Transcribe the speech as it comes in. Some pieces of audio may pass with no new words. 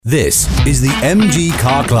This is the MG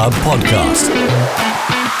Car Club podcast.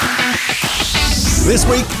 This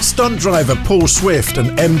week, stunt driver Paul Swift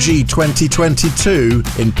and MG 2022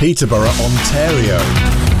 in Peterborough, Ontario.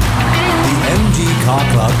 The MG Car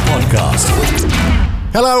Club podcast.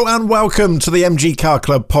 Hello and welcome to the MG Car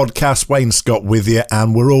Club podcast. Wayne Scott with you,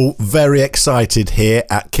 and we're all very excited here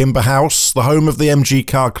at Kimber House, the home of the MG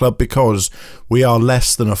Car Club, because we are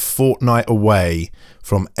less than a fortnight away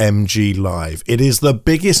from MG Live. It is the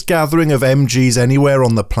biggest gathering of MGs anywhere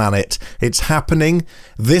on the planet. It's happening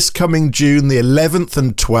this coming June the 11th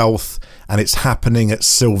and 12th, and it's happening at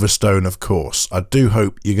Silverstone, of course. I do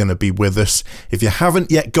hope you're going to be with us. If you haven't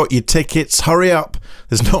yet got your tickets, hurry up.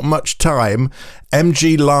 There's not much time. mglive.show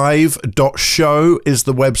is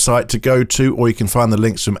the website to go to, or you can find the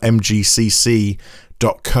links from mgcc.co.uk,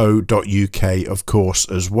 of course,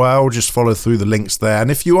 as well. Just follow through the links there. And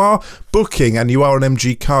if you are booking and you are an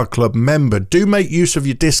MG Car Club member, do make use of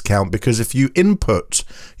your discount, because if you input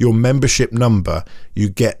your membership number, you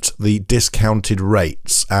get the discounted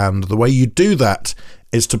rates. And the way you do that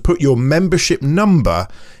is to put your membership number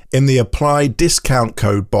in the apply discount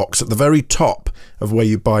code box at the very top of where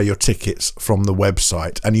you buy your tickets from the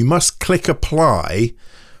website. And you must click apply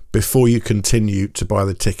before you continue to buy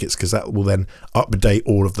the tickets, because that will then update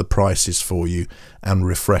all of the prices for you and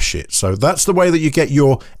refresh it. So that's the way that you get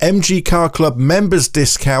your MG Car Club members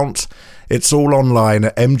discount. It's all online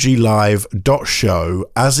at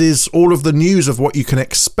mglive.show, as is all of the news of what you can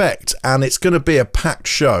expect, and it's going to be a packed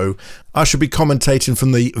show. I shall be commentating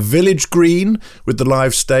from the Village Green with the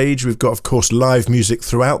live stage. We've got, of course, live music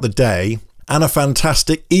throughout the day, and a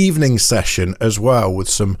fantastic evening session as well, with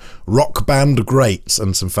some rock band greats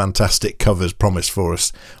and some fantastic covers promised for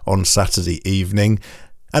us on Saturday evening.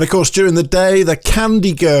 And of course, during the day, the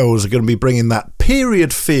Candy Girls are going to be bringing that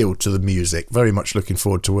period feel to the music. Very much looking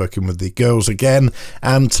forward to working with the girls again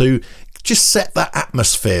and to just set that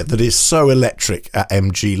atmosphere that is so electric at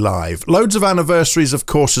MG Live. Loads of anniversaries, of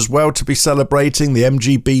course, as well to be celebrating. The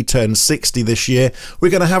MGB turned 60 this year.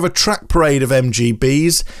 We're going to have a track parade of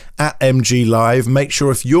MGBs at MG Live. Make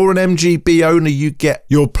sure if you're an MGB owner, you get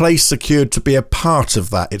your place secured to be a part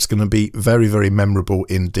of that. It's going to be very, very memorable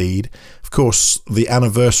indeed. Of course, the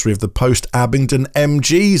anniversary of the post-Abingdon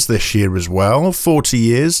MGs this year as well. 40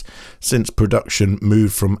 years since production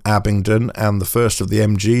moved from Abingdon, and the first of the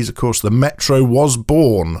MGs, of course, the Metro was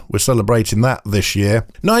born. We're celebrating that this year.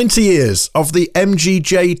 90 years of the MG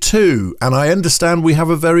J2, and I understand we have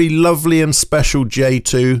a very lovely and special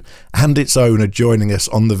J2 and its owner joining us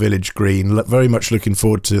on the Village Green. Very much looking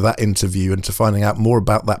forward to that interview and to finding out more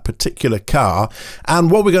about that particular car.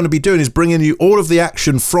 And what we're going to be doing is bringing you all of the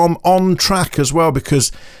action from on track as well,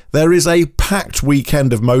 because there is a packed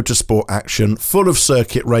weekend of motorsport action, full of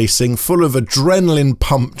circuit racing, full of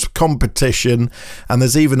adrenaline-pumped competition, and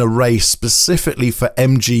there's even a race specifically for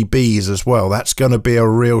MGBs as well. That's going to be a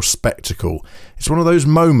real spectacle. It's one of those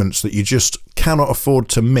moments that you just cannot afford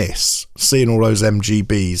to miss, seeing all those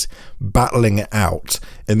MGBs battling it out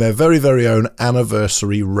in their very, very own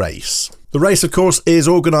anniversary race. The race, of course, is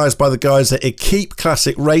organised by the guys at Equipe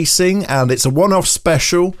Classic Racing, and it's a one-off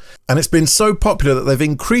special, and it's been so popular that they've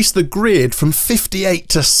increased the grid from 58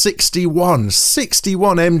 to 61.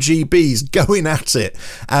 61 MGBs going at it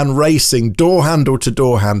and racing door handle to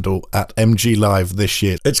door handle at MG Live this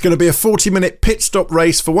year. It's going to be a 40-minute pit stop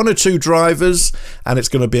race for one or two drivers, and it's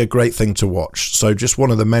going to be a great thing to watch. So just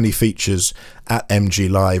one of the many features at MG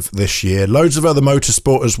Live this year. Loads of other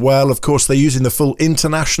motorsport as well. Of course, they're using the full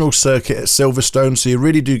international circuit at Silverstone, so you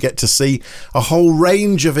really do get to see a whole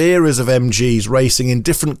range of eras of MGs racing in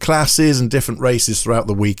different classes and different races throughout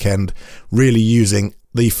the weekend, really using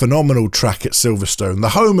the phenomenal track at Silverstone, the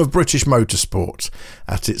home of British motorsport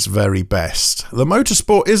at its very best. The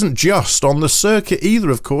motorsport isn't just on the circuit either,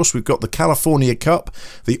 of course. We've got the California Cup,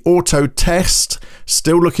 the Auto Test,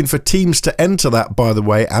 still looking for teams to enter that, by the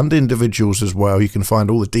way, and individuals as well. You can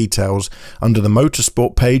find all the details under the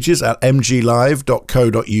motorsport pages at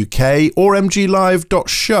mglive.co.uk or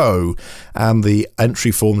mglive.show, and the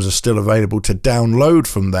entry forms are still available to download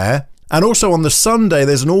from there. And also on the Sunday,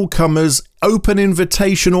 there's an all-comers open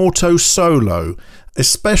invitation auto solo,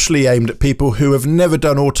 especially aimed at people who have never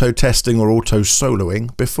done auto testing or auto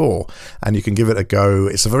soloing before, and you can give it a go.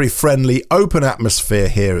 It's a very friendly, open atmosphere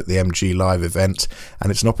here at the MG Live event, and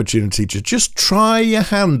it's an opportunity to just try your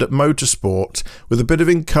hand at motorsport with a bit of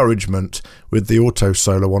encouragement with the auto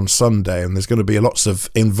solo on Sunday. And there's going to be lots of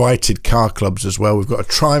invited car clubs as well. We've got a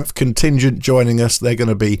Triumph contingent joining us. They're going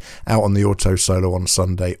to be out on the auto solo on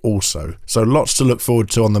Sunday also. So lots to look forward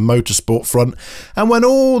to on the motorsport front. And when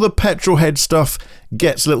all the petrol head stuff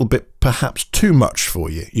gets a little bit perhaps too much for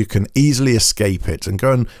you, you can easily escape it and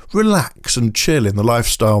go and relax and chill in the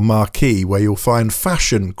Lifestyle Marquee, where you'll find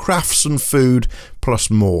fashion, crafts and food, plus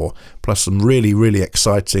more, plus some really, really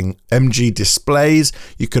exciting MG displays.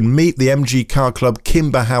 You can meet the MG Car Club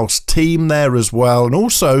Kimber House team there as well, and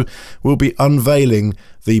also we'll be unveiling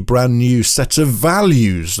the brand new set of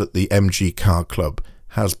values that the MG Car Club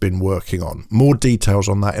has been working on. More details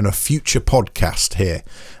on that in a future podcast here.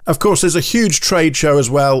 Of course, there's a huge trade show as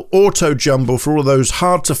well, Auto Jumble, for all those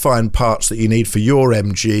hard to find parts that you need for your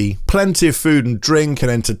MG. Plenty of food and drink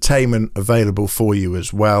and entertainment available for you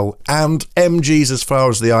as well. And MGs as far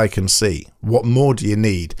as the eye can see. What more do you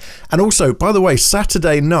need? And also, by the way,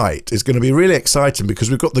 Saturday night is going to be really exciting because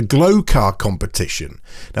we've got the Glow Car competition.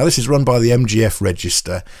 Now, this is run by the MGF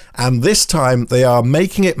Register, and this time they are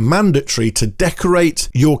making it mandatory to decorate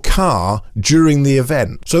your car during the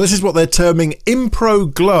event. So this is what they're terming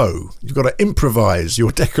Impro Glow. You've got to improvise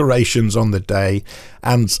your decorations on the day,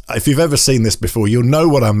 and if you've ever seen this before, you'll know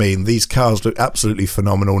what I mean. These cars look absolutely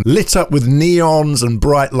phenomenal, lit up with neons and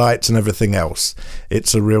bright lights and everything else.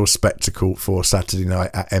 It's a real spectacle for Saturday night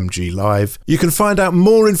at MG Live. You can find out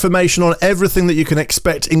more information on everything that you can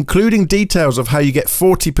expect, including details of how you get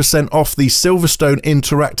 40% off the Silverstone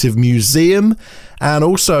Interactive Museum, and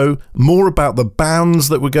also more about the bands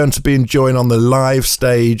that we're going to be enjoying on the live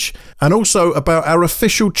stage, and also about our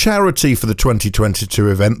official charity for the 2022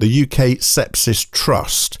 event, the UK Sepsis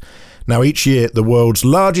Trust. Now, each year, the world's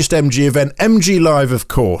largest MG event, MG Live, of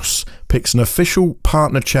course, picks an official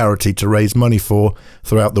partner charity to raise money for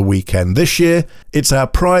throughout the weekend. This year, it's our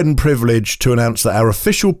pride and privilege to announce that our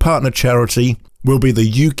official partner charity will be the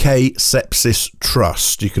UK Sepsis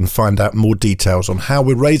Trust. You can find out more details on how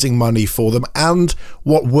we're raising money for them and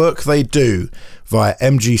what work they do via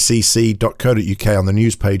mgcc.co.uk on the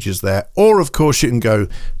news pages there. Or, of course, you can go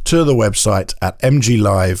to the website at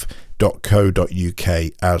mglive.co.uk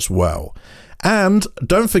as well. And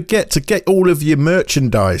don't forget to get all of your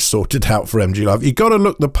merchandise sorted out for MG Live. You've got to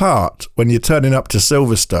look the part when you're turning up to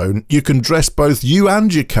Silverstone. You can dress both you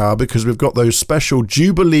and your car because we've got those special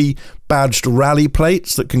Jubilee badged rally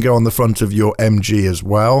plates that can go on the front of your MG as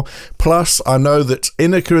well. Plus, I know that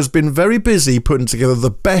Innica has been very busy putting together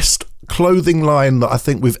the best clothing line that I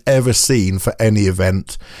think we've ever seen for any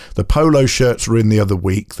event. The polo shirts were in the other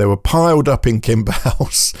week. They were piled up in Kimber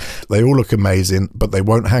House. They all look amazing, but they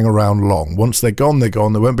won't hang around long. Once they're gone, they're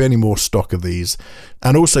gone. There won't be any more stock of these.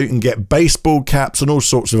 And also you can get baseball caps and all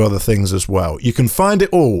sorts of other things as well. You can find it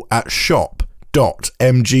all at shop.mgcc.co.uk.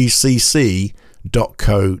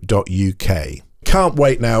 Can't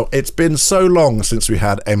wait now. It's been so long since we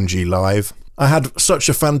had MG Live. I had such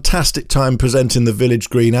a fantastic time presenting the Village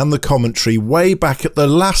Green and the commentary way back at the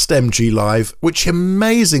last MG Live, which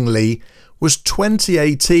amazingly was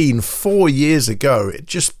 2018, 4 years ago. It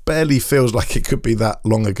just barely feels like it could be that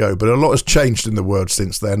long ago, but a lot has changed in the world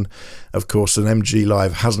since then. Of course, an MG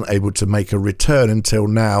Live hasn't able to make a return until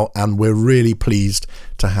now, and we're really pleased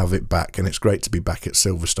to have it back, and it's great to be back at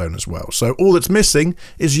Silverstone as well. So all that's missing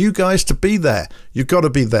is you guys to be there. You've got to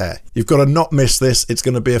be there. You've got to not miss this. It's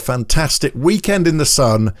going to be a fantastic weekend in the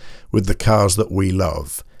sun with the cars that we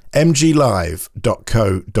love. mglive.co.uk.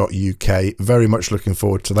 Very much looking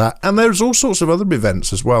forward to that. And there's all sorts of other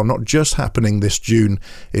events as well, not just happening this June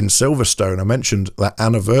in Silverstone. I mentioned that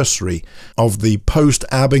anniversary of the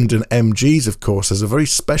post-Abingdon MGs, of course. There's a very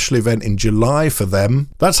special event in July for them.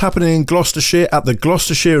 That's happening in Gloucestershire at the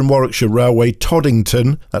Gloucestershire and Warwickshire Railway,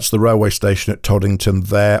 Toddington. That's the railway station at Toddington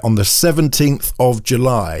there on the 17th of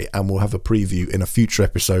July. And we'll have a preview in a future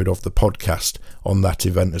episode of the podcast on that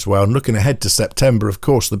event as well. And looking ahead to September, of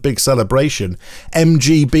course, the big celebration,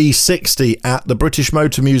 MGB 60 at the British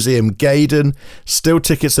Motor Museum, Gaydon. Still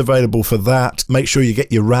tickets available for that. Make sure you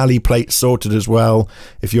get your rally plate sorted as well.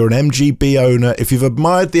 If you're an MGB owner, if you've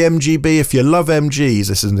admired the MGB, if you love MGs,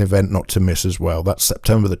 this is an event not to miss as well. That's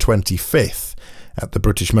September the 25th. At the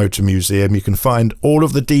British Motor Museum. You can find all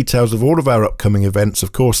of the details of all of our upcoming events,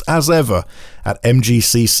 of course, as ever, at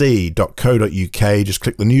mgcc.co.uk. Just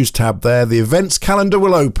click the news tab there. The events calendar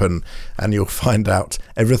will open and you'll find out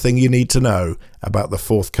everything you need to know about the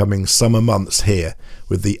forthcoming summer months here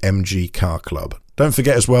with the MG Car Club. Don't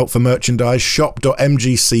forget as well, for merchandise,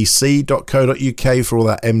 shop.mgcc.co.uk for all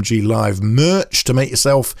that MG Live merch to make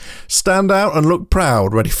yourself stand out and look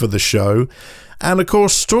proud, ready for the show. And of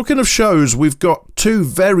course, talking of shows, we've got two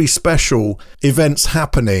very special events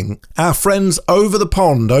happening. Our friends over the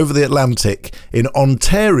pond, over the Atlantic in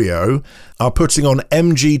Ontario, are putting on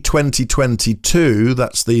MG 2022.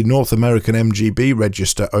 That's the North American MGB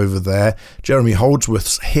register over there. Jeremy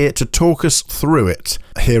Holdsworth's here to talk us through it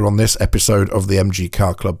here on this episode of the MG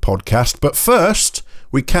Car Club podcast. But first,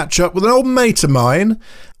 we catch up with an old mate of mine,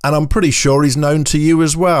 and I'm pretty sure he's known to you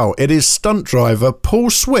as well. It is stunt driver Paul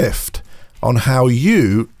Swift on how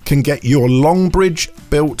you can get your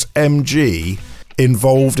Longbridge-built MG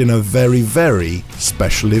involved in a very, very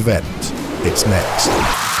special event. It's next.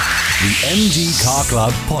 The MG Car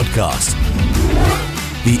Club Podcast.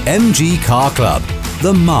 The MG Car Club,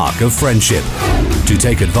 the mark of friendship. To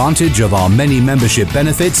take advantage of our many membership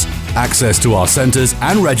benefits, access to our centres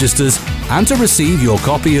and registers, and to receive your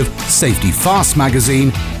copy of Safety Fast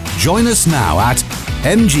magazine, join us now at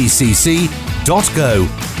mgcc.co.uk.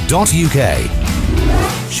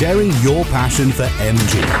 Sharing your passion for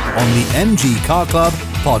MG on the MG Car Club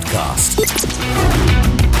Podcast.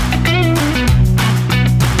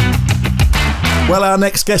 Well, our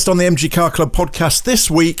next guest on the MG Car Club podcast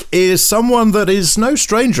this week is someone that is no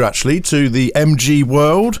stranger, actually, to the MG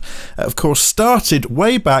world. Of course, started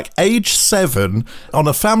way back, age 7, on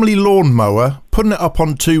a family lawnmower, putting it up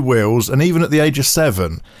on 2 wheels, and even at the age of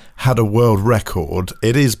 7, had a world record.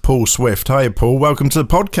 It is Paul Swift. Hi, Paul. Welcome to the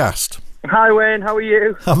podcast. Hi, Wayne. How are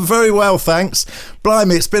you? I'm very well, thanks.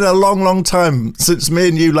 Blimey, it's been a long, long time since me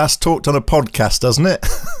and you last talked on a podcast, hasn't it?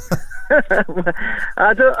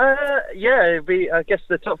 I guess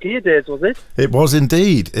the Top Gear days, was it? It was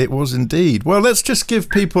indeed. Well, let's just give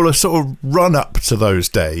people a sort of run up to those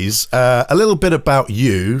days. A little bit about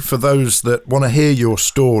you for those that want to hear your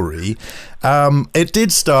story. It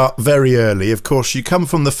did start very early. Of course, you come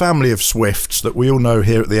from the family of Swifts that we all know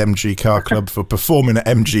here at the MG Car Club for performing at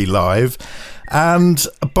MG Live. And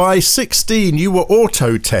by 16, you were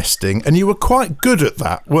auto testing, and you were quite good at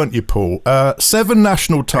that, weren't you, Paul? 7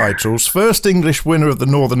 national titles, first English winner of the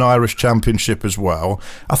Northern Irish Championship as well.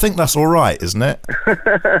 I think that's all right, isn't it?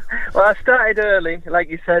 Well, I started early, like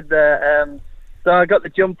you said there. So I got the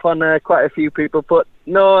jump on quite a few people. But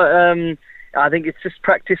no, I think it's just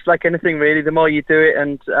practice like anything, really. The more you do it,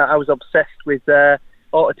 and I was obsessed with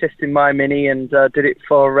auto testing my Mini, and did it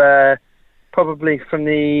for... probably from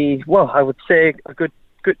I would say a good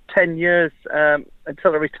 10 years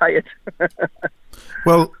until I retired.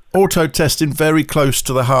 Well, auto testing very close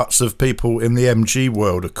to the hearts of people in the MG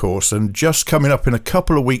world, of course, and just coming up in a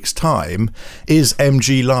couple of weeks' time is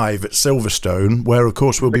MG Live at Silverstone, where, of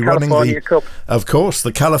course, we'll be running the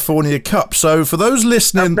California Cup. So for those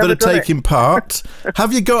listening that are taking part,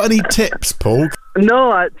 have you got any tips, Paul?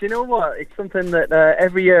 No, do you know what? It's something that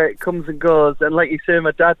every year it comes and goes, and like you say,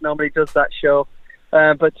 my dad normally does that show.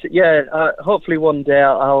 But yeah, hopefully one day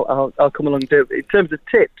I'll come along and do it. In terms of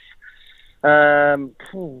tips,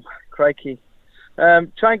 crikey.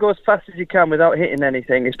 Try and go as fast as you can without hitting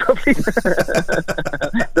anything is probably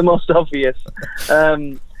the most obvious.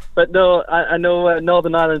 But no, I know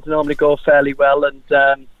Northern Ireland normally go fairly well, and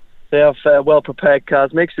they have well-prepared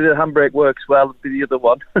cars. Make sure the handbrake works well would be the other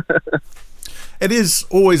one. It is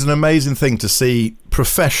always an amazing thing to see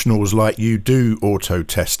professionals like you do auto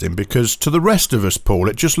testing, because to the rest of us, Paul,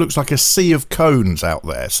 it just looks like a sea of cones out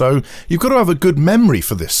there. So you've got to have a good memory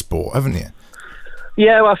for this sport, haven't you?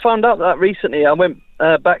 Yeah, well, I found out that recently. I went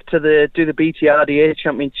back to do the BTRDA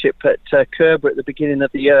Championship at Kerber at the beginning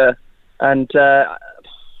of the year, and the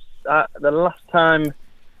last time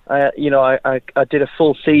I did a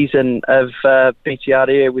full season of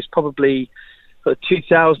BTRDA was probably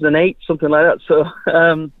 2008, something like that. So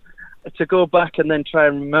to go back and then try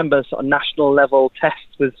and remember sort of national level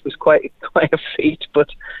tests was quite a feat. But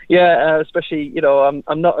yeah, especially I'm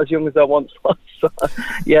not as young as I once was. So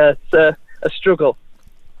yeah, it's a struggle.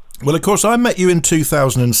 Well, of course, I met you in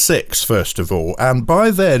 2006, first of all, and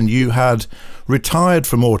by then you had retired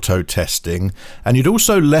from auto testing, and you'd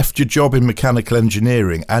also left your job in mechanical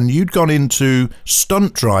engineering, and you'd gone into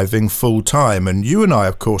stunt driving full-time. And you and I,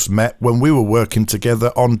 of course, met when we were working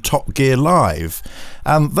together on Top Gear Live,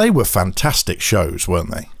 and they were fantastic shows,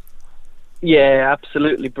 weren't they? Yeah,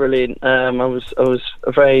 absolutely brilliant. I was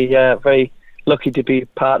very very lucky to be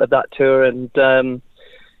part of that tour, and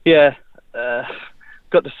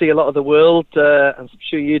got to see a lot of the world. I'm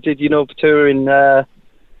sure you did, touring, the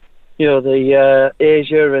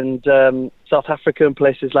Asia and South Africa and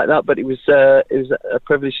places like that. But it was a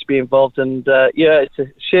privilege to be involved, and it's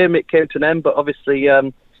a shame it came to an end. But obviously,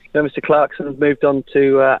 Mr. Clarkson has moved on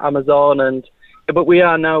to Amazon, but we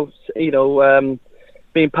are now,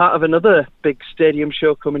 being part of another big stadium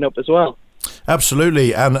show coming up as well.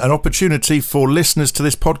 Absolutely, and an opportunity for listeners to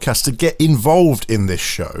this podcast to get involved in this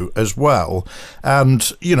show as well.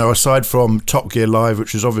 And, aside from Top Gear Live,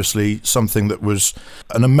 which is obviously something that was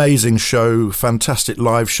an amazing show, fantastic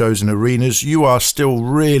live shows in arenas, you are still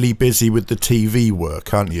really busy with the TV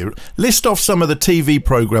work, aren't you? List off some of the TV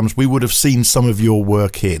programmes we would have seen some of your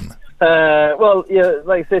work in. Well, yeah,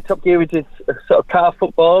 like I say, Top Gear, we did sort of car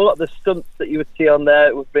football. A lot of the stunts that you would see on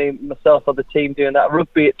there would be myself on the team doing that.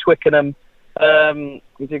 Rugby at Twickenham.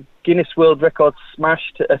 We did Guinness World Records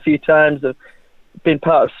smashed a few times. I've been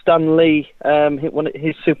part of Stan Lee, one of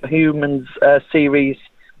his Superhumans series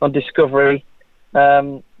on Discovery.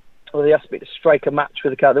 Well, they asked me to strike a match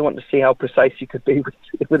with a car. They wanted to see how precise you could be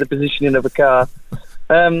with the positioning of a car.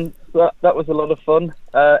 That was a lot of fun.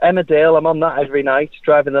 Emmerdale, I'm on that every night,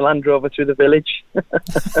 driving the Land Rover through the village.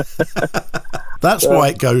 That's why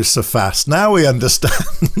it goes so fast. Now we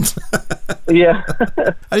understand. Yeah.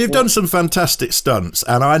 And you've done some fantastic stunts,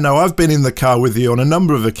 and I know I've been in the car with you on a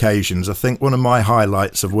number of occasions. I think one of my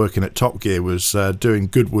highlights of working at Top Gear was doing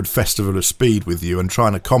Goodwood Festival of Speed with you and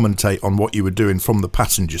trying to commentate on what you were doing from the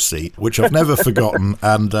passenger seat, which I've never forgotten.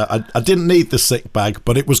 And I didn't need the sick bag,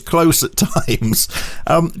 but it was close at times.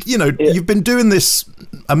 You've been doing this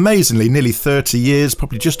amazingly nearly 30 years,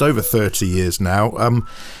 probably just over 30 years now.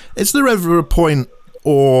 Is there ever a point,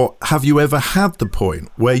 or have you ever had the point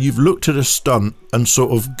where you've looked at a stunt and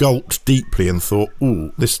sort of gulped deeply and thought,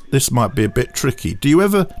 "Ooh, this might be a bit tricky"? Do you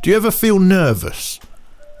ever feel nervous?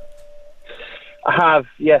 I have,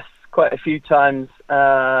 yes, quite a few times.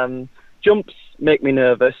 Jumps make me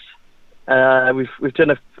nervous. We've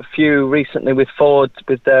done a few recently with Ford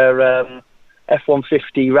with their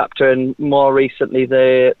F-150 Raptor, and more recently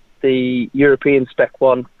the European spec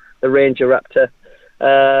one, the Ranger Raptor.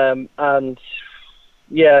 And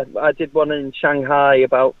yeah, I did one in Shanghai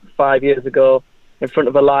about 5 years ago in front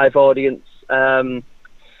of a live audience. And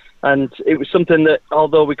it was something that,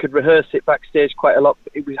 although we could rehearse it backstage quite a lot,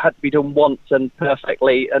 it had to be done once and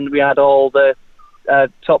perfectly. And we had all the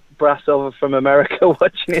top brass over from America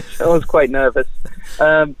watching it, so I was quite nervous.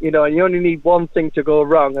 And you only need one thing to go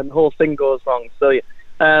wrong and the whole thing goes wrong. So,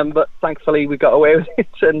 but thankfully we got away with it.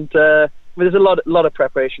 And there's a lot of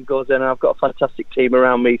preparation goes in, and I've got a fantastic team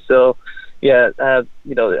around me. So, yeah, I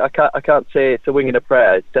can't say it's a wing and a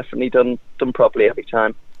prayer. It's definitely done properly every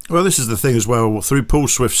time. Well, this is the thing as well. Through Paul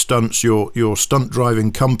Swift Stunts, your stunt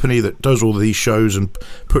driving company that does all these shows and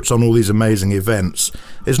puts on all these amazing events,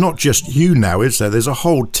 it's not just you now, is there? There's a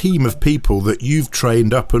whole team of people that you've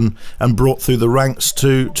trained up and brought through the ranks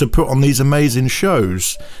to put on these amazing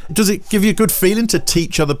shows. Does it give you a good feeling to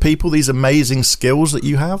teach other people these amazing skills that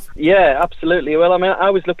you have? Yeah, absolutely. Well, I mean, I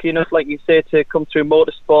was lucky enough, like you say, to come through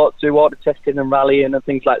motorsport, through auto testing and rallying and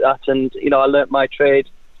things like that. And, I learnt my trade,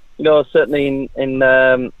 certainly in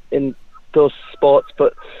those sports,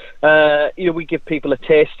 but we give people a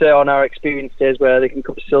taster on our experience days where they can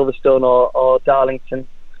come to Silverstone or Darlington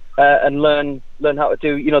and learn how to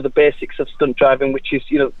do the basics of stunt driving, which is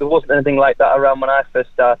there wasn't anything like that around when I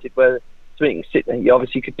first started, where so you can sit there, you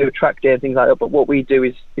obviously could do a track day and things like that, but what we do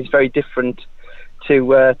is very different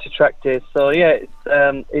to track days. So yeah, it's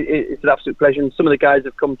an absolute pleasure, and some of the guys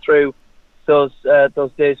have come through those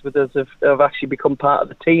days with us have actually become part of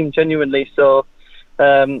the team genuinely. So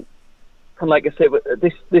and like I said,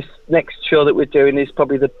 this next show that we're doing is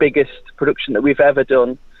probably the biggest production that we've ever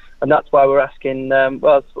done, and that's why we're asking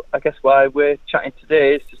I guess why we're chatting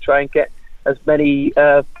today is to try and get as many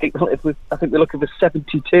people. I think we're looking for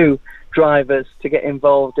 72 drivers to get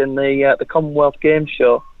involved in the Commonwealth Games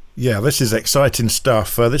show. Yeah, this is exciting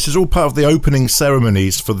stuff. This is all part of the opening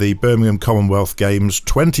ceremonies for the Birmingham Commonwealth Games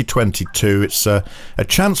 2022. It's a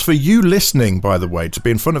chance for you listening, by the way, to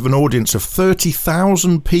be in front of an audience of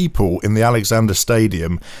 30,000 people in the Alexander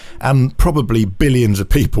Stadium, and probably billions of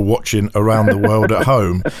people watching around the world at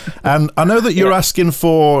home. And I know that you're asking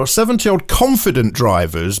for 70-odd confident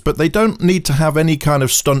drivers, but they don't need to have any kind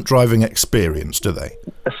of stunt driving experience, do they?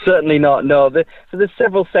 Certainly not, no. So there's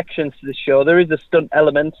several sections to the show. There is a stunt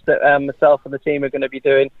element that myself and the team are going to be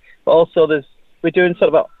doing, but also we're doing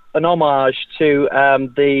sort of an homage to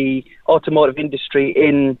the automotive industry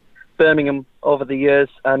in Birmingham over the years,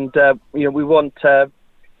 and we're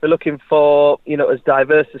looking for as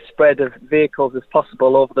diverse a spread of vehicles as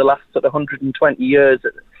possible over the last sort of 120 years.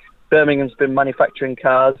 Birmingham's been manufacturing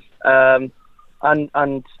cars, and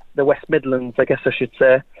the West Midlands, I guess I should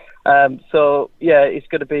say. So yeah, it's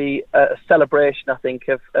going to be a celebration, I think,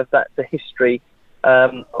 of the history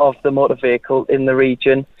of the motor vehicle in the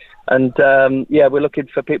region, and we're looking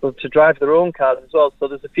for people to drive their own cars as well. So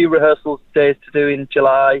there's a few rehearsal days to do in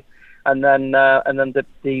July, and then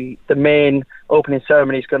the main opening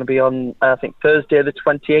ceremony is going to be on I think Thursday, the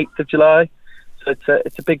 28th of July. So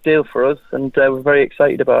it's a big deal for us, and we're very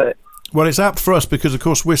excited about it. Well, it's apt for us because, of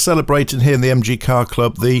course, we're celebrating here in the MG Car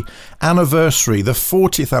Club the anniversary, the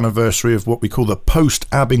 40th anniversary of what we call the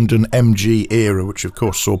post-Abingdon MG era, which, of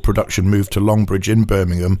course, saw production move to Longbridge in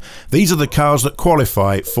Birmingham. These are the cars that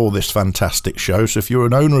qualify for this fantastic show. So if you're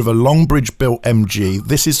an owner of a Longbridge-built MG,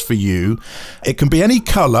 this is for you. It can be any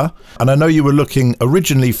colour, and I know you were looking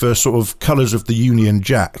originally for sort of colours of the Union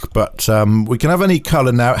Jack, but we can have any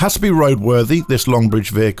colour now. It has to be roadworthy, this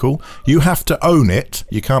Longbridge vehicle. You have to own it.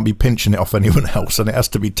 You can't be pinching it off anyone else, and it has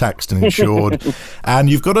to be taxed and insured. And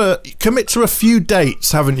you've got to commit to a few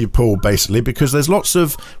dates, haven't you, Paul, basically, because there's lots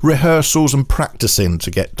of rehearsals and practicing to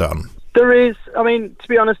get done. There is. I mean, to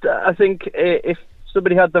be honest, I think if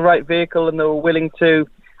somebody had the right vehicle and they were willing to,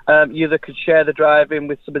 you either could share the driving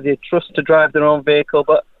with somebody they trust to drive their own vehicle,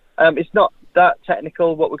 but it's not that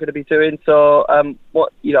technical what we're going to be doing. So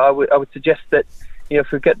what I would suggest that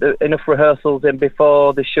if we get enough rehearsals in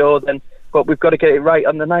before the show, then but we've got to get it right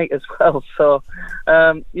on the night as well. So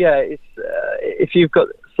it's if you've got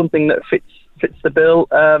something that fits the bill,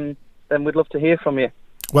 then we'd love to hear from you.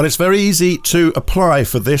 Well, it's very easy to apply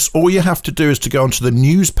for this. All you have to do is to go onto the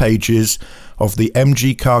news pages of the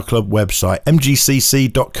MG Car Club website,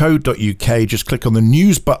 mgcc.co.uk. Just click on the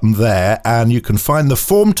news button there and you can find the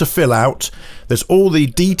form to fill out. There's all the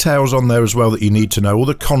details on there as well that you need to know, all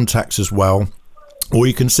the contacts as well. Or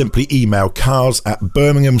you can simply email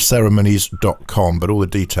cars@birminghamceremonies.com, but all the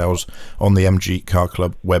details on the MG Car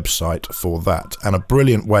Club website for that. And a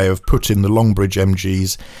brilliant way of putting the Longbridge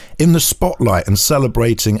MGs in the spotlight and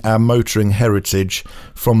celebrating our motoring heritage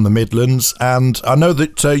from the Midlands. And I know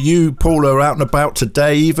that you, Paul, are out and about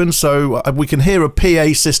today even, so we can hear a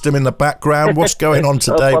PA system in the background. What's going on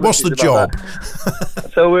today? What's the job?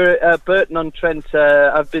 So we're at Burton-on-Trent.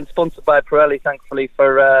 I've been sponsored by Pirelli, thankfully,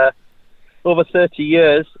 for over 30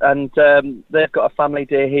 years, and they've got a family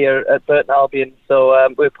day here at Burton Albion, so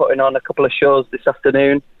we're putting on a couple of shows this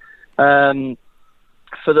afternoon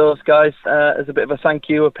for those guys as a bit of a thank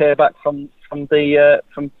you, a payback from the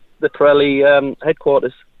Pirelli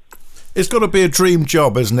headquarters. It's got to be a dream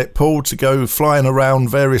job, isn't it, Paul, to go flying around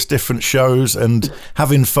various different shows and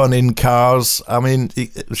having fun in cars? I mean,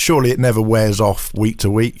 surely it never wears off week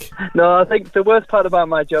to week. No, I think the worst part about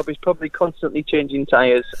my job is probably constantly changing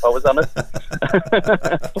tyres, if I was honest.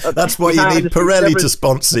 That's why you need Pirelli to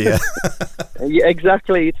sponsor you. Yeah,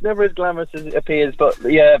 exactly. It's never as glamorous as it appears, but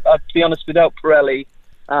yeah, to be honest, without Pirelli,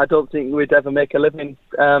 I don't think we'd ever make a living.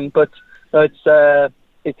 But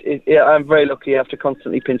I'm very lucky. I have to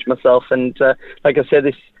constantly pinch myself, and like I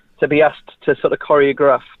said, to be asked to sort of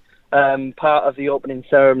choreograph part of the opening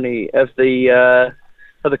ceremony of the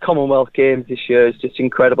Commonwealth Games this year is just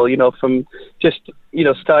incredible. From just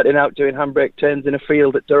starting out doing handbrake turns in a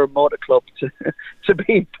field at Durham Motor Club to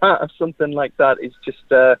being part of something like that is just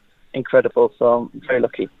incredible. So I'm very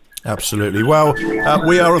lucky. Absolutely. Well,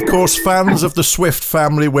 we are, of course, fans of the Swift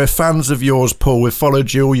family. We're fans of yours, Paul. We've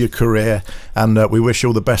followed you all your career, and we wish you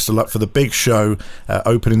all the best of luck for the big show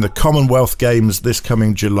opening the Commonwealth Games this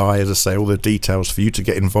coming July. As I say, all the details for you to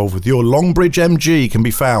get involved with your Longbridge MG can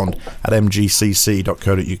be found at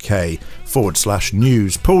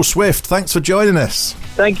mgcc.co.uk/news. Paul Swift, thanks for joining us.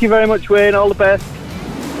 Thank you very much, Wayne. All the best.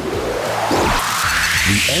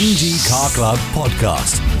 The MG Car Club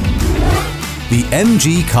podcast. The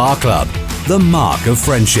MG Car Club, the mark of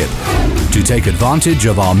friendship. To take advantage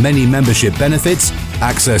of our many membership benefits,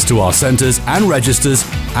 access to our centres and registers,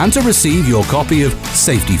 and to receive your copy of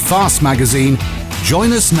Safety Fast magazine,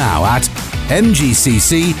 join us now at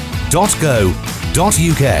mgcc.co.uk.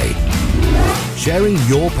 Sharing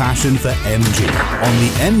your passion for MG on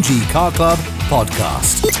the MG Car Club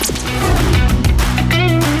podcast.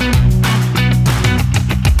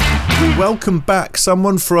 We welcome back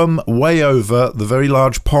someone from way over the very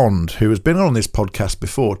large pond who has been on this podcast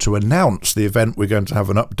before to announce the event we're going to have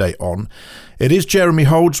an update on. It is Jeremy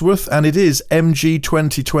Holdsworth, and it is MG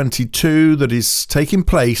 2022 that is taking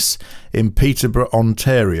place in Peterborough,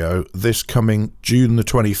 Ontario, this coming June the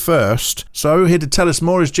 21st. So here to tell us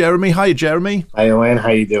more is Jeremy. Hi, Jeremy. Hi, Owen.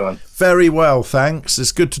 How you doing? Very well, thanks.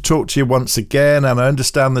 It's good to talk to you once again, and I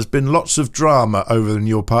understand there's been lots of drama over in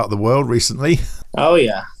your part of the world recently. Oh,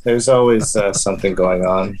 yeah. There's always something going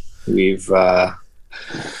on. We've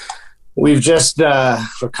just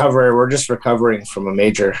recovered. We're just recovering from a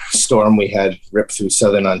major storm we had rip through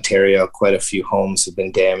southern Ontario. Quite a few homes have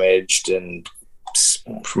been damaged, and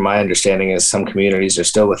from my understanding is some communities are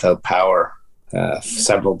still without power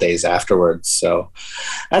several days afterwards. So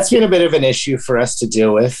that's been a bit of an issue for us to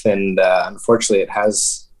deal with, and unfortunately it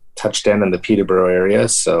has touched down in the Peterborough area.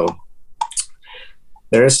 So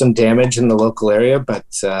there is some damage in the local area, but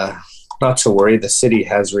not to worry. The city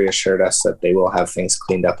has reassured us that they will have things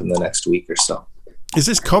cleaned up in the next week or so. Is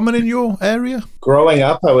this common in your area? Growing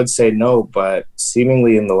up, I would say no, but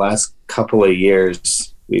seemingly in the last couple of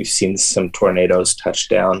years, we've seen some tornadoes touch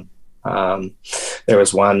down. There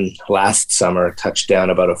was one last summer touched down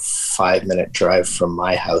about a 5-minute drive from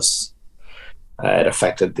my house. It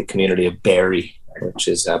affected the community of Barrie, which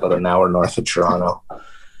is about an hour north of Toronto.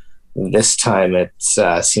 This time it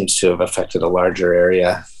seems to have affected a larger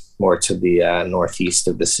area, more to the northeast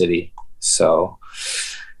of the city. So,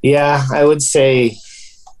 yeah, I would say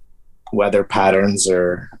weather patterns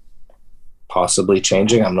are possibly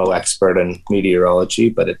changing. I'm no expert in meteorology,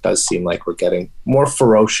 but it does seem like we're getting more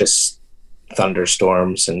ferocious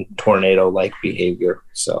thunderstorms and tornado-like behavior.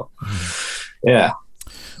 So, yeah.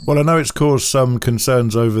 Well, I know it's caused some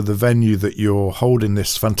concerns over the venue that you're holding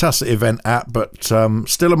this fantastic event at, but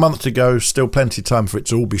still a month to go, still plenty of time for it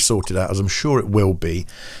to all be sorted out, as I'm sure it will be.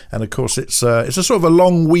 And of course, it's a sort of a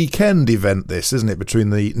long weekend event, this, isn't it, between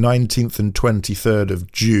the 19th and 23rd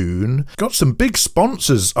of June. Got some big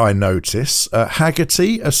sponsors, I notice.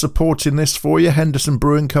 Haggerty are supporting this for you, Henderson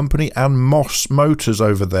Brewing Company and Moss Motors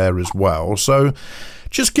over there as well. So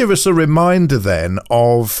just give us a reminder then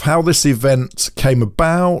of how this event came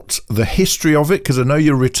about, the history of it, because I know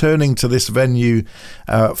you're returning to this venue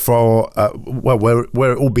where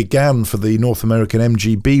it all began for the North American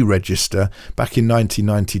MGB Register back in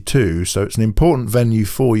 1992. So it's an important venue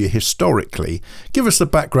for you historically. Give us the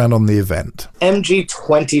background on the event. MG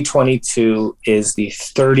 2022 is the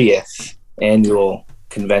 30th annual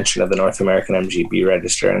convention of the North American MGB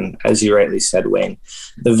Register. And as you rightly said, Wayne,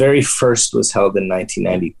 the very first was held in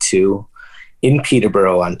 1992 in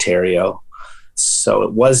Peterborough, Ontario. So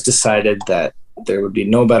it was decided that there would be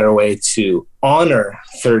no better way to honor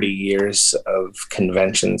 30 years of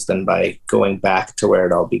conventions than by going back to where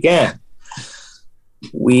it all began.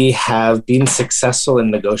 We have been successful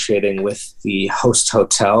in negotiating with the host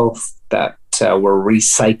hotel that were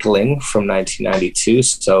recycling from 1992.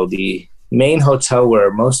 So the main hotel where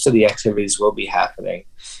most of the activities will be happening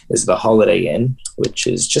is the Holiday Inn, which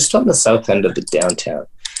is just on the south end of the downtown.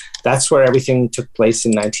 That's where everything took place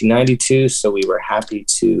in 1992, so we were happy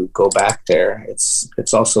to go back there.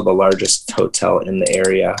 It's also the largest hotel in the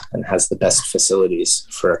area and has the best facilities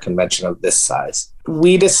for a convention of this size.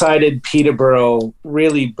 We decided Peterborough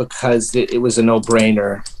really because it was a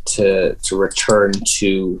no-brainer to return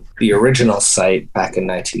to the original site back in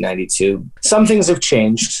 1992. Some things have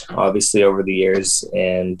changed, obviously, over the years,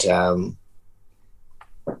 and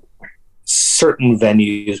certain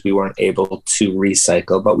venues we weren't able to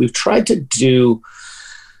recycle, but we've tried to do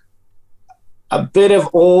a bit of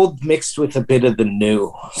old mixed with a bit of the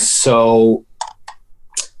new. So,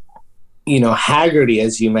 Haggerty,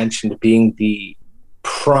 as you mentioned, being the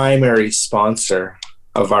primary sponsor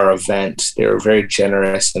of our event, they were very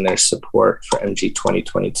generous in their support for MG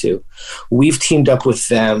 2022. We've teamed up with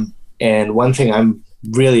them, and one thing I'm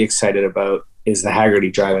really excited about is the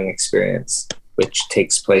Haggerty driving experience, which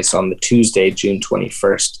takes place on the Tuesday, June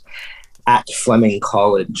 21st at Fleming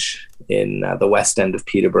College in the west end of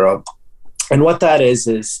Peterborough. And what that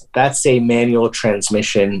is that's a manual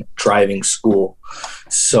transmission driving school.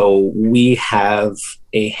 So we have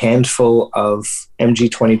a handful of MG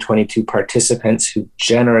 2022 participants who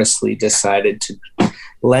generously decided to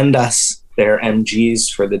lend us their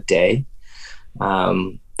MGs for the day.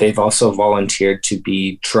 They've also volunteered to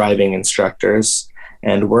be driving instructors,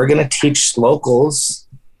 and we're going to teach locals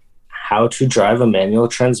how to drive a manual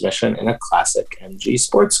transmission in a classic MG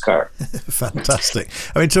sports car. Fantastic.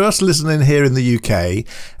 I mean, to us listening here in the UK,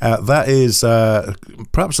 that is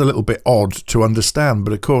perhaps a little bit odd to understand.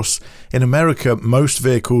 But of course, in America, most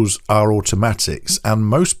vehicles are automatics, and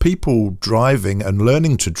most people driving and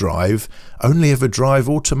learning to drive only ever drive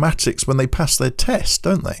automatics when they pass their test,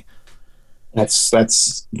 don't they?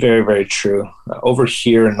 That's very, very true. Over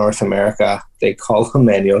here in North America, they call a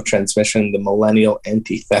manual transmission the millennial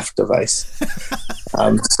anti-theft device.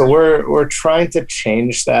 So we're trying to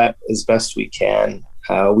change that as best we can.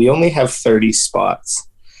 We only have 30 spots,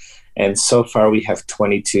 and so far we have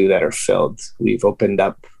 22 that are filled. We've opened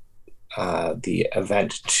up the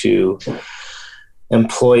event to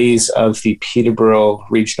employees of the Peterborough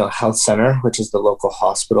Regional Health Center, which is the local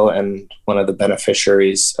hospital and one of the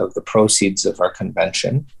beneficiaries of the proceeds of our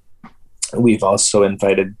convention. We've also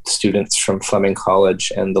invited students from Fleming College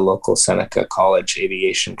and the local Seneca College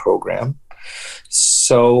aviation program.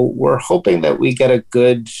 So we're hoping that we get a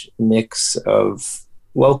good mix of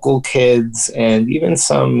local kids and even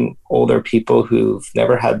some older people who've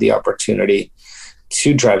never had the opportunity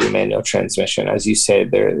to drive a manual transmission. As you say,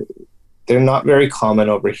 they're not very common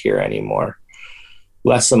over here anymore.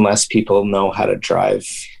 less and less people know how to drive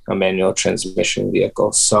a manual transmission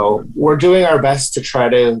vehicle. So we're doing our best to try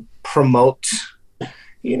to promote,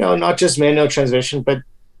 not just manual transmission, but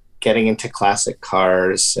getting into classic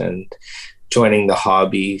cars and joining the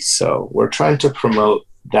hobby. So we're trying to promote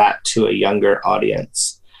that to a younger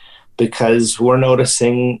audience, because we're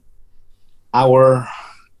noticing our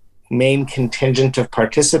main contingent of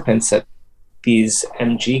participants at these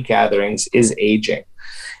MG gatherings is aging.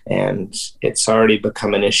 And it's already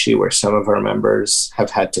become an issue where some of our members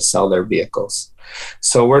have had to sell their vehicles.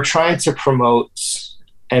 So we're trying to promote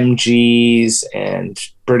MGs and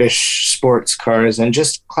British sports cars and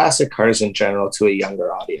just classic cars in general to a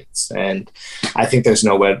younger audience. And I think there's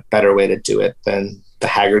no better way to do it than the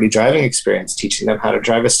Hagerty driving experience, teaching them how to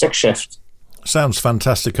drive a stick shift. Sounds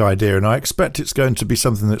fantastic idea, and I expect it's going to be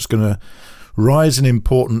something that's going to rise in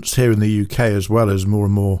importance here in the UK, as well as more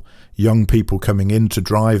and more young people coming into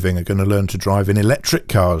driving are going to learn to drive in electric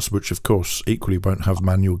cars, which of course equally won't have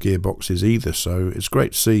manual gearboxes either. So it's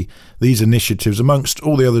great to see these initiatives, amongst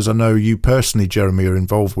all the others I know you personally, Jeremy, are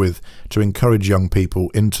involved with, to encourage young people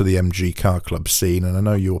into the MG Car Club scene. And I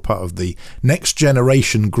know you're part of the Next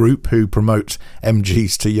Generation group who promote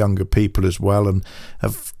MGs to younger people as well, and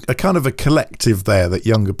have a kind of a collective there that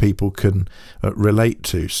younger people can relate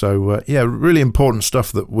to. So really important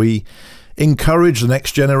stuff that we encourage the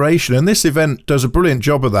next generation, and this event does a brilliant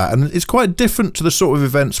job of that. And it's quite different to the sort of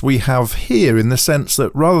events we have here, in the sense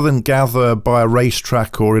that rather than gather by a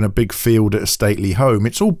racetrack or in a big field at a stately home,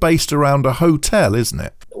 it's all based around a hotel, isn't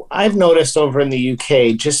it? I've noticed over in the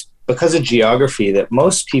UK, just because of geography, that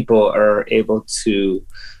most people are able to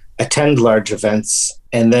attend large events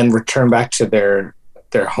and then return back to their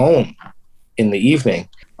home in the evening.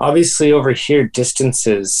 Obviously, over here,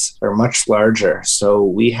 distances are much larger. So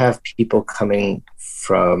we have people coming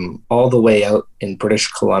from all the way out in British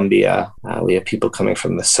Columbia. We have people coming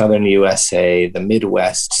from the southern USA, the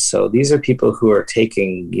Midwest. So these are people who are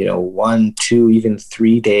taking, 1, 2, even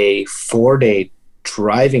 3-day, 4-day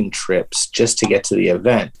driving trips just to get to the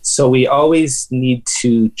event. So we always need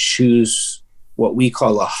to choose what we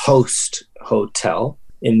call a host hotel.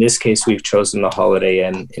 In this case, we've chosen the Holiday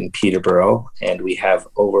Inn in Peterborough, and we have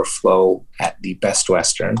overflow at the Best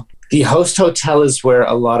Western. The host hotel is where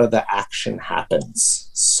a lot of the action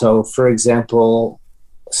happens. So, for example,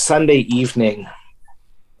 Sunday evening,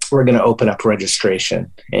 we're going to open up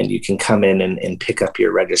registration, and you can come in and pick up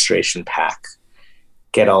your registration pack,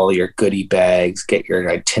 get all your goodie bags, get your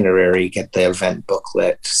itinerary, get the event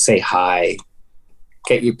booklet, say hi,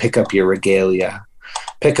 pick up your regalia,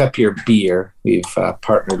 pick up your beer. We've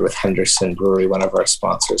partnered with Henderson Brewery, one of our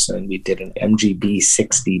sponsors, and we did an MGB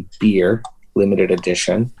 60 beer, limited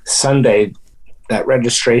edition. Sunday, that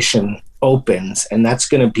registration opens, and that's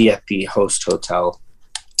going to be at the host hotel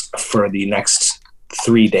for the next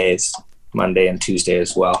 3 days, Monday and Tuesday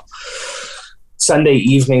as well. Sunday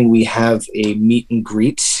evening, we have a meet and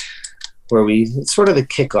greet where it's sort of the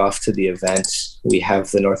kickoff to the event. We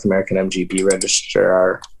have the North American MGB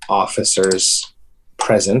Registrar officers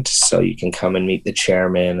present, so you can come and meet the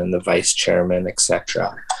chairman and the vice chairman,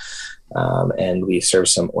 etc. And we serve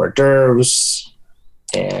some hors d'oeuvres,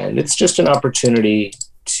 and it's just an opportunity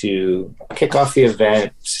to kick off the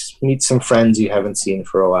event, meet some friends you haven't seen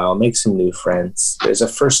for a while, make some new friends. There's a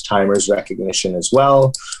first-timers recognition as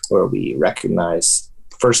well, where we recognize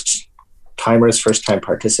first-time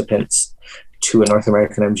participants to a North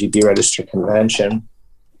American MGB Register convention.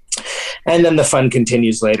 And then the fun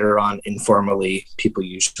continues later on informally. People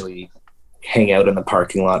usually hang out in the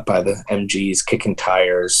parking lot by the MGs, kicking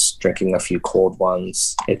tires, drinking a few cold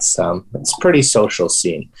ones. It's a pretty social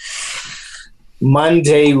scene.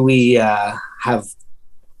 Monday, we have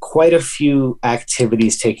quite a few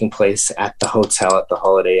activities taking place at the hotel at the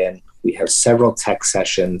Holiday Inn. We have several tech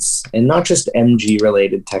sessions, and not just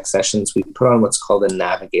MG-related tech sessions. We put on what's called a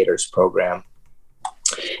Navigators program.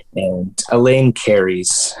 And Elaine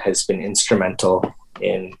Carries has been instrumental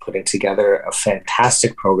in putting together a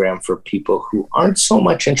fantastic program for people who aren't so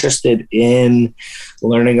much interested in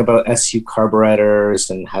learning about SU carburetors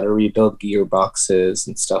and how to rebuild gearboxes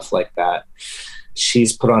and stuff like that.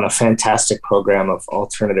 She's put on a fantastic program of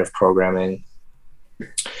alternative programming.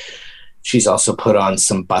 She's also put on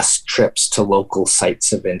some bus trips to local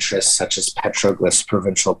sites of interest, such as Petroglyphs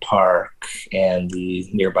Provincial Park and the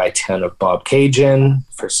nearby town of Bobcaygeon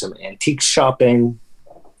for some antique shopping.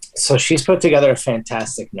 So she's put together a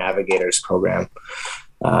fantastic Navigators program,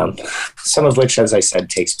 some of which, as I said,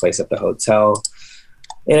 takes place at the hotel.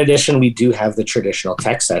 In addition, we do have the traditional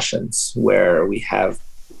tech sessions where we have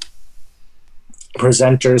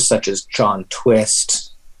presenters such as John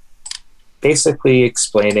Twist, basically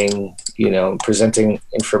explaining, presenting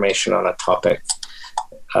information on a topic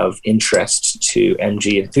of interest to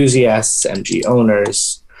MG enthusiasts, MG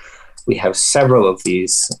owners. We have several of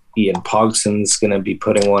these. Ian Pogson's going to be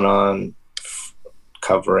putting one on,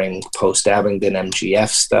 covering post-Abingdon MGF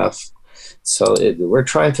stuff. So we're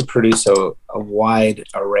trying to produce a wide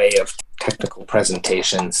array of technical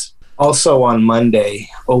presentations. Also on Monday,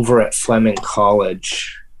 over at Fleming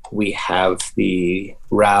College, we have the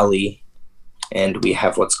rally, and we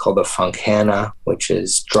have what's called a Funkana, which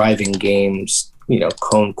is driving games,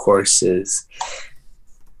 cone courses,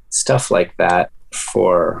 stuff like that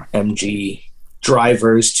for MG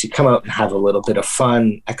drivers to come out and have a little bit of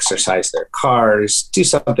fun, exercise their cars, do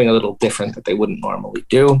something a little different that they wouldn't normally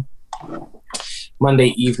do. Monday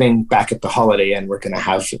evening, back at the Holiday Inn, we're going to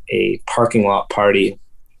have a parking lot party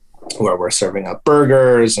where we're serving up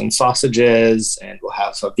burgers and sausages, and we'll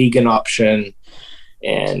have a vegan option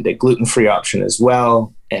and a gluten-free option as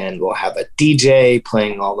well. And we'll have a DJ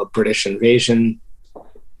playing all the British Invasion,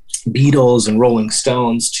 Beatles and Rolling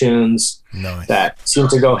Stones tunes. Nice. That seem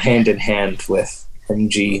to go hand in hand with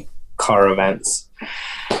MG car events.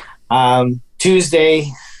 Tuesday,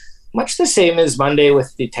 much the same as Monday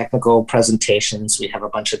with the technical presentations. We have a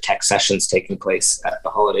bunch of tech sessions taking place at the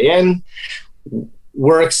Holiday Inn.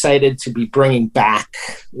 We're excited to be bringing back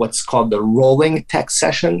what's called the Rolling Tech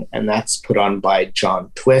Session, and that's put on by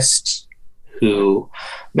John Twist, who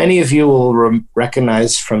many of you will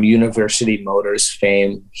recognize from University Motors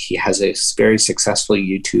fame. He has a very successful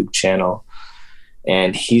YouTube channel,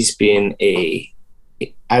 and he's been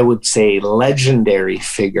I would say, legendary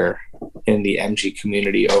figure in the MG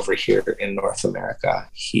community over here in North America.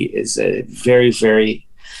 He is a very, very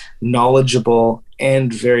knowledgeable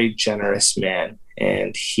and very generous man,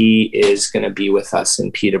 and he is going to be with us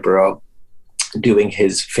in Peterborough doing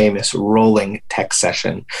his famous Rolling Tech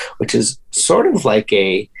Session, which is sort of like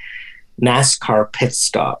a NASCAR pit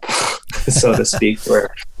stop, so to speak,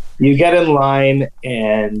 where you get in line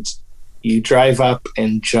and you drive up,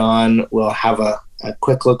 and John will have a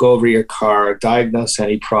quick look over your car, diagnose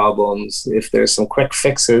any problems. If there's some quick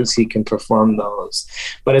fixes, he can perform those.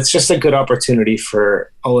 But it's just a good opportunity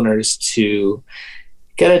for owners to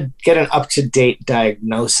get an up-to-date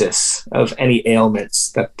diagnosis of any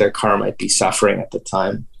ailments that their car might be suffering at the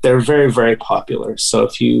time. They're very, very popular. So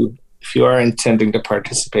if you are intending to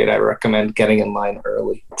participate, I recommend getting in line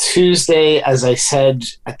early. Tuesday, as I said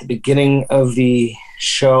at the beginning of the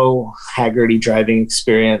show, Haggerty Driving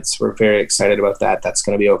Experience. We're very excited about that. That's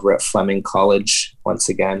going to be over at Fleming College once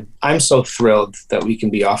again. I'm so thrilled that we can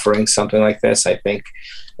be offering something like this. I think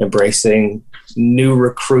embracing new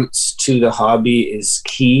recruits to the hobby is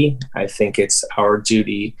key. I think it's our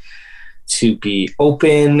duty to be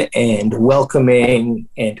open and welcoming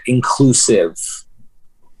and inclusive.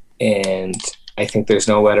 And I think there's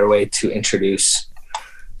no better way to introduce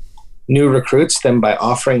new recruits than by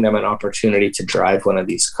offering them an opportunity to drive one of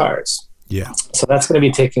these cars. Yeah. So that's going to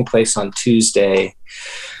be taking place on Tuesday.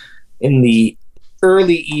 In the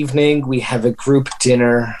early evening, we have a group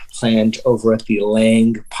dinner planned over at the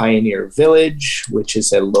Lang Pioneer Village, which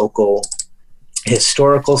is a local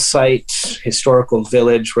historical site, historical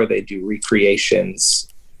village where they do recreations,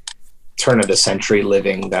 turn of the century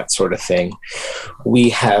living, that sort of thing. We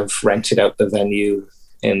have rented out the venue,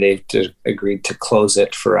 and they've agreed to close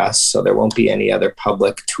it for us, so there won't be any other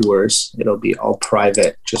public tours. It'll be all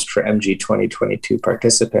private, just for MG 2022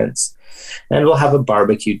 participants. And we'll have a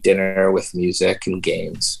barbecue dinner with music and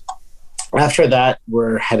games. After that,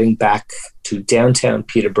 we're heading back to downtown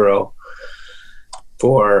Peterborough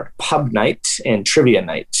for pub night and trivia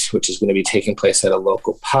night, which is going to be taking place at a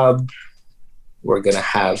local pub. We're going to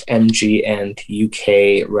have MG and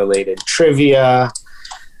UK related trivia.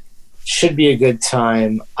 Should be a good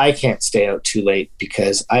time. I can't stay out too late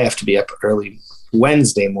because I have to be up early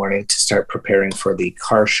Wednesday morning to start preparing for the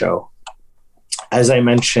car show. As I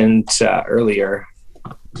mentioned earlier,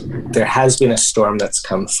 there has been a storm that's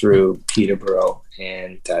come through Peterborough,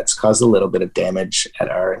 and it's caused a little bit of damage at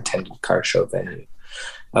our intended car show venue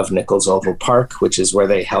of Nichols Oval Park, which is where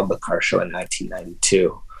they held the car show in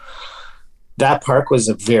 1992. That park was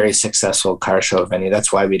a very successful car show venue.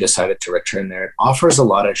 That's why we decided to return there. It offers a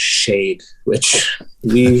lot of shade, which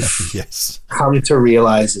we've yes. come to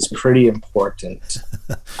realize is pretty important,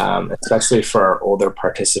 especially for our older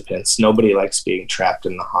participants. Nobody likes being trapped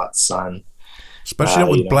in the hot sun. Especially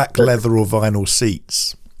not with black leather or vinyl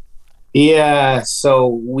seats. Yeah, so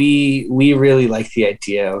we really like the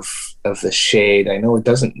idea of the shade. I know it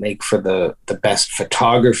doesn't make for the best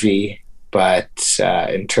photography, but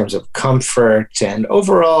in terms of comfort and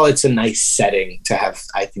overall, it's a nice setting to have,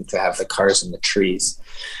 I think, to have the cars in the trees.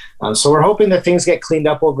 So we're hoping that things get cleaned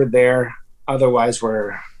up over there. Otherwise,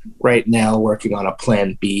 we're right now working on a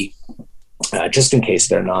plan B, just in case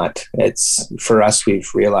they're not. It's for us, we've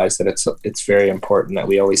realized that it's very important that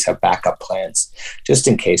we always have backup plans, just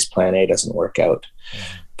in case plan A doesn't work out.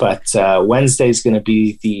 But Wednesday is going to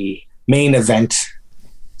be the main event,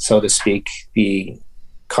 so to speak, the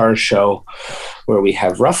car show, where we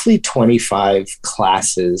have roughly 25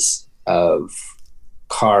 classes of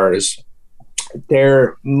cars.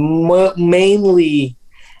 They're mainly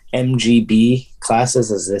MGB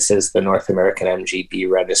classes, as this is the North American MGB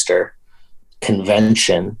Register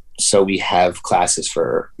convention. So we have classes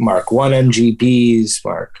for Mark 1 MGBs,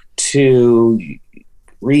 Mark 2,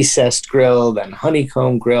 recessed grill, then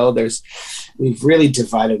honeycomb grill. We've really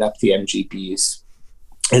divided up the MGBs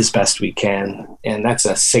as best we can, and that's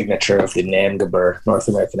a signature of the NAMGBR, North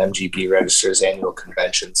American MGB Register's annual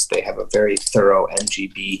conventions. They have a very thorough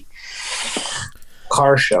MGB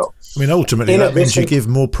car show. I mean, ultimately, that means you give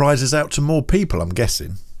more prizes out to more people, I'm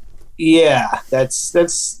guessing. Yeah,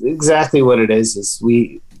 that's exactly what it is.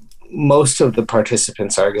 Most of the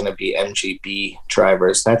participants are going to be MGB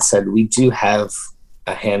drivers. That said, we do have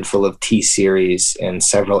a handful of T-Series and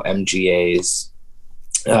several MGAs.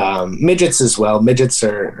 Midgets as well. Midgets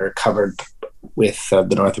are covered with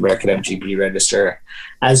the North American MGB Register,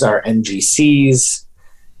 as are MGCs,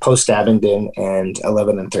 Post Abingdon, and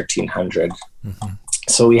 11 and 1300. Mm-hmm.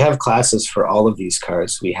 So we have classes for all of these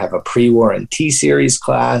cars. We have a pre-war and T-Series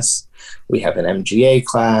class. We have an MGA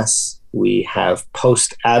class. We have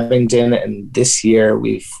Post Abingdon, and this year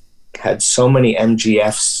we've had so many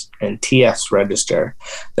MGFs and TFs register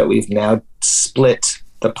that we've now split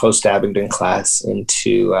the Post Abingdon class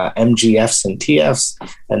into MGFs and TFs,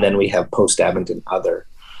 and then we have Post Abingdon Other,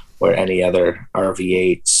 or any other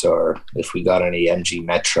RV8s, or if we got any MG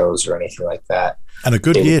Metros or anything like that. And a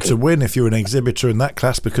good year to win if you're an exhibitor in that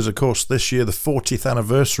class, because of course this year the 40th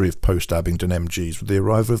anniversary of Post Abingdon MGs with the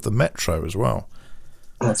arrival of the Metro as well.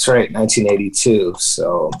 That's right, 1982.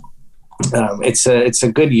 So it's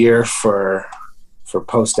a good year for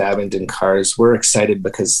Post Abingdon cars. We're excited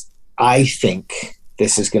because I think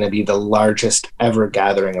this is going to be the largest ever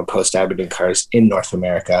gathering of Post Abingdon cars in North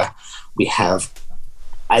America. We have,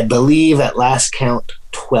 I believe at last count,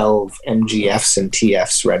 12 MGFs and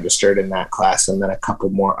TFs registered in that class, and then a couple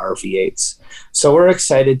more RV8s. So we're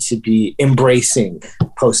excited to be embracing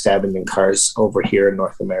Post Abingdon cars over here in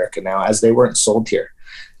North America now, as they weren't sold here.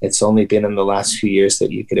 It's only been in the last few years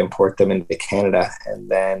that you could import them into Canada, and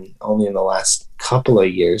then only in the last couple of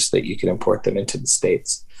years that you can import them into the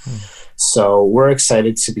States. So we're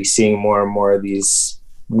excited to be seeing more and more of these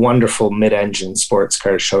wonderful mid-engine sports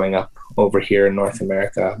cars showing up over here in North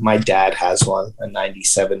America. My dad has one, a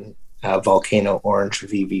 97 Volcano Orange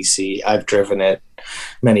VVC. I've driven it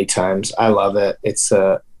many times. I love it. It's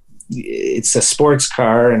a sports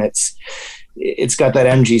car, and it's got that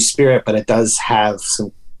MG spirit, but it does have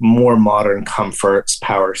some more modern comforts,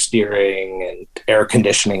 power steering and air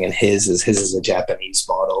conditioning, and his is a Japanese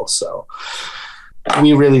model. So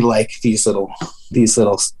we really like these little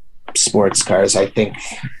sports cars. I think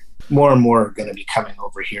more and more are going to be coming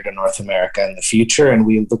over here to North America in the future, and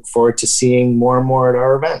we look forward to seeing more and more at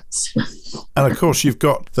our events. And of course, you've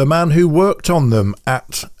got the man who worked on them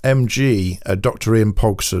at MG, Dr. Ian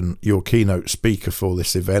Pogson, your keynote speaker for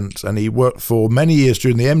this event, and he worked for many years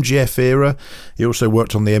during the MGF era. He also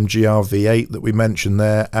worked on the MGR V8 that we mentioned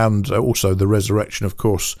there, and also the resurrection, of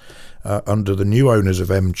course, under the new owners of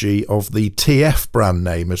MG, of the TF brand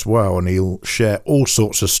name as well, and he'll share all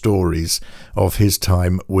sorts of stories of his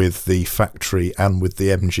time with the factory and with the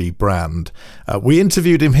MG brand. We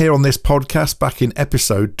interviewed him here on this podcast back in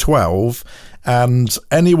episode 12, and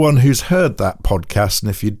anyone who's heard that podcast, and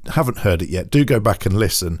if you haven't heard it yet, do go back and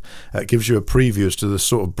listen. It gives you a preview as to the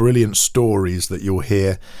sort of brilliant stories that you'll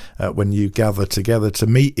hear when you gather together to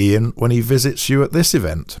meet Ian when he visits you at this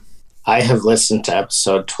event. I have listened to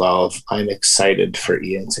episode 12. I'm excited for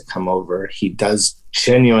Ian to come over. He does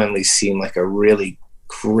genuinely seem like a really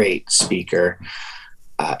great speaker,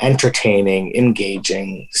 entertaining,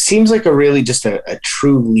 engaging, seems like just a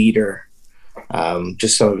true leader.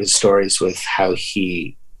 Just some of his stories with how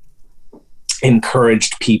he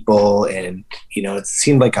encouraged people, and it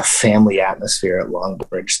seemed like a family atmosphere at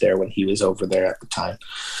Longbridge there when he was over there at the time.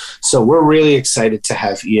 So we're really excited to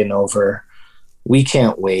have Ian over. We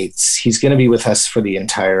can't wait. He's going to be with us for the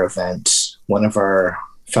entire event. One of our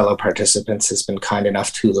fellow participants has been kind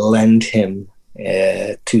enough to lend him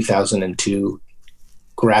a 2002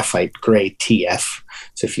 graphite gray TF.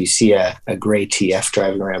 So if you see a gray TF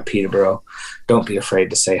driving around Peterborough, don't be afraid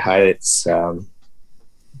to say hi.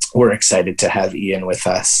 we're excited to have Ian with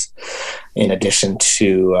us. In addition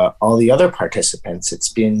to all the other participants, it's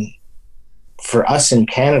been, for us in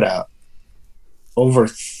Canada,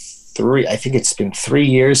 it's been 3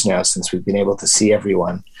 years now since we've been able to see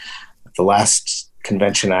everyone. The last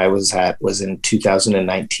convention I was at was in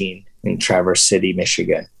 2019 in Traverse City,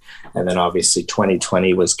 Michigan. And then obviously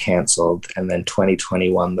 2020 was canceled. And then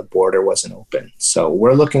 2021, the border wasn't open. So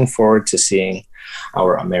we're looking forward to seeing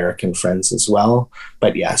our American friends as well.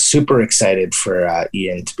 But yeah, super excited for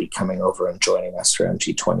Ian to be coming over and joining us for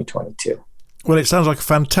MG 2022. Well, it sounds like a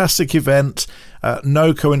fantastic event.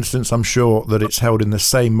 No coincidence, I'm sure, that it's held in the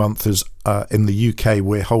same month as in the UK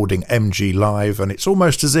we're holding MG Live, and it's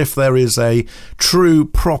almost as if there is a true,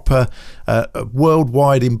 proper,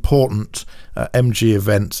 worldwide important MG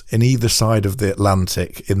event in either side of the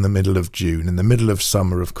Atlantic in the middle of June, in the middle of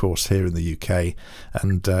summer, of course, here in the UK.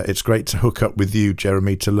 And it's great to hook up with you,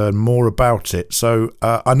 Jeremy, to learn more about it. So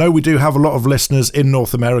I know we do have a lot of listeners in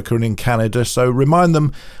North America and in Canada, so remind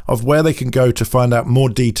them of where they can go to find out more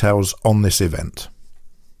details on this event.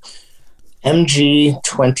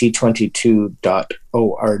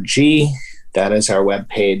 mg2022.org. That is our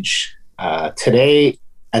webpage. Today,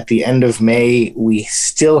 at the end of May, we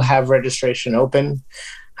still have registration open.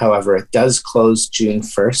 However, it does close June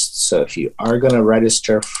 1st. So if you are going to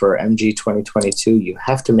register for MG 2022, you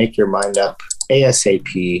have to make your mind up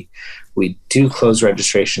ASAP. We do close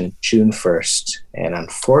registration June 1st. And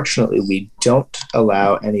unfortunately, we don't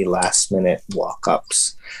allow any last-minute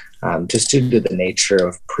walk-ups. Just due to the nature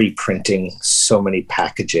of pre-printing so many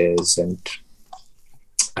packages, and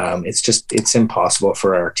it's impossible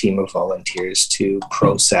for our team of volunteers to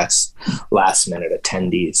process last-minute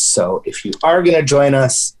attendees. So if you are going to join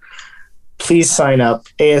us, please sign up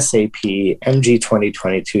ASAP,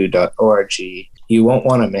 mg2022.org. You won't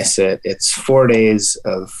want to miss it. It's 4 days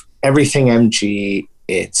of everything MG.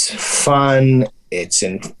 It's fun. It's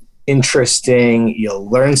interesting. You'll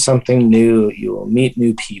learn something new. You will meet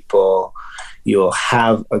new people. You'll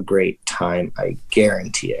have a great time. I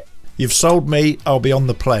guarantee it. You've sold me. I'll be on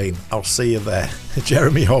the plane. I'll see you there.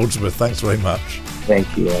 Jeremy Holdsworth, thanks very much.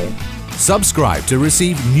 Thank you, Aaron. Subscribe to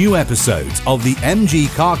receive new episodes of the MG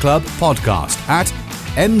Car Club podcast at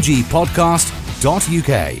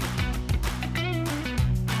mgpodcast.uk.